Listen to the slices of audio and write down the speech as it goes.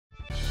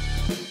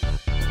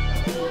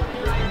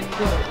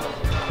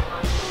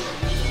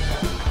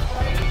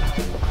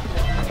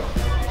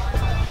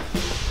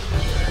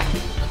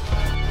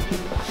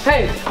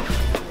Hey,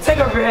 take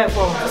off your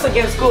headphones. That's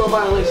against school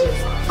violations.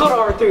 Go to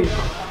R3.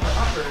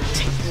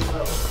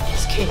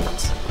 These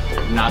kids.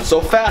 Not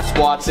so fast,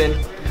 Watson.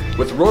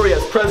 With Rori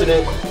as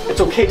president,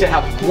 it's okay to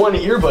have one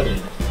earbud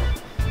in.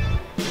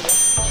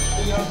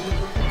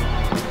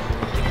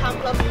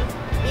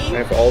 I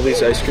have all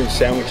these ice cream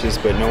sandwiches,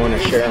 but no one to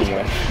share them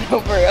with.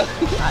 No, for real.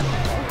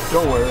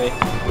 Don't worry.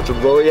 With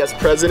Rori as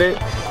president,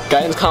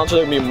 guidance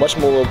counselors will be much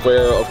more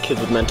aware of kids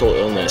with mental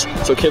illness,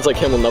 so kids like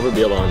him will never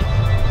be alone.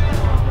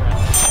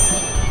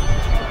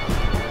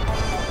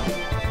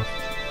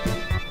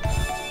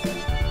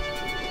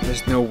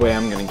 There's no way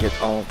I'm gonna get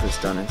all of this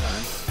done in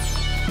time.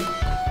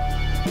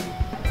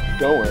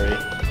 Don't worry.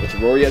 With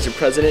Rori as your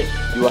president,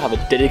 you will have a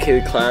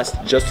dedicated class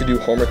just to do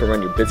homework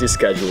around your busy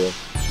schedule.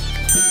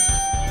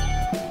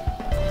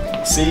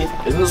 See,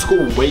 isn't the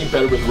school way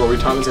better with Rori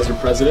Thomas as your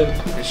president?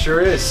 It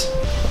sure is.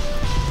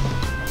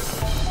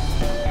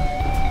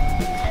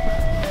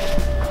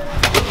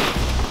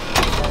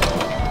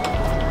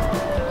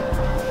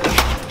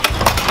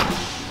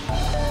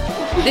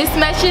 This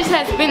message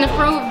has been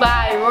approved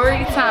by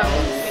Rori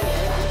Thomas.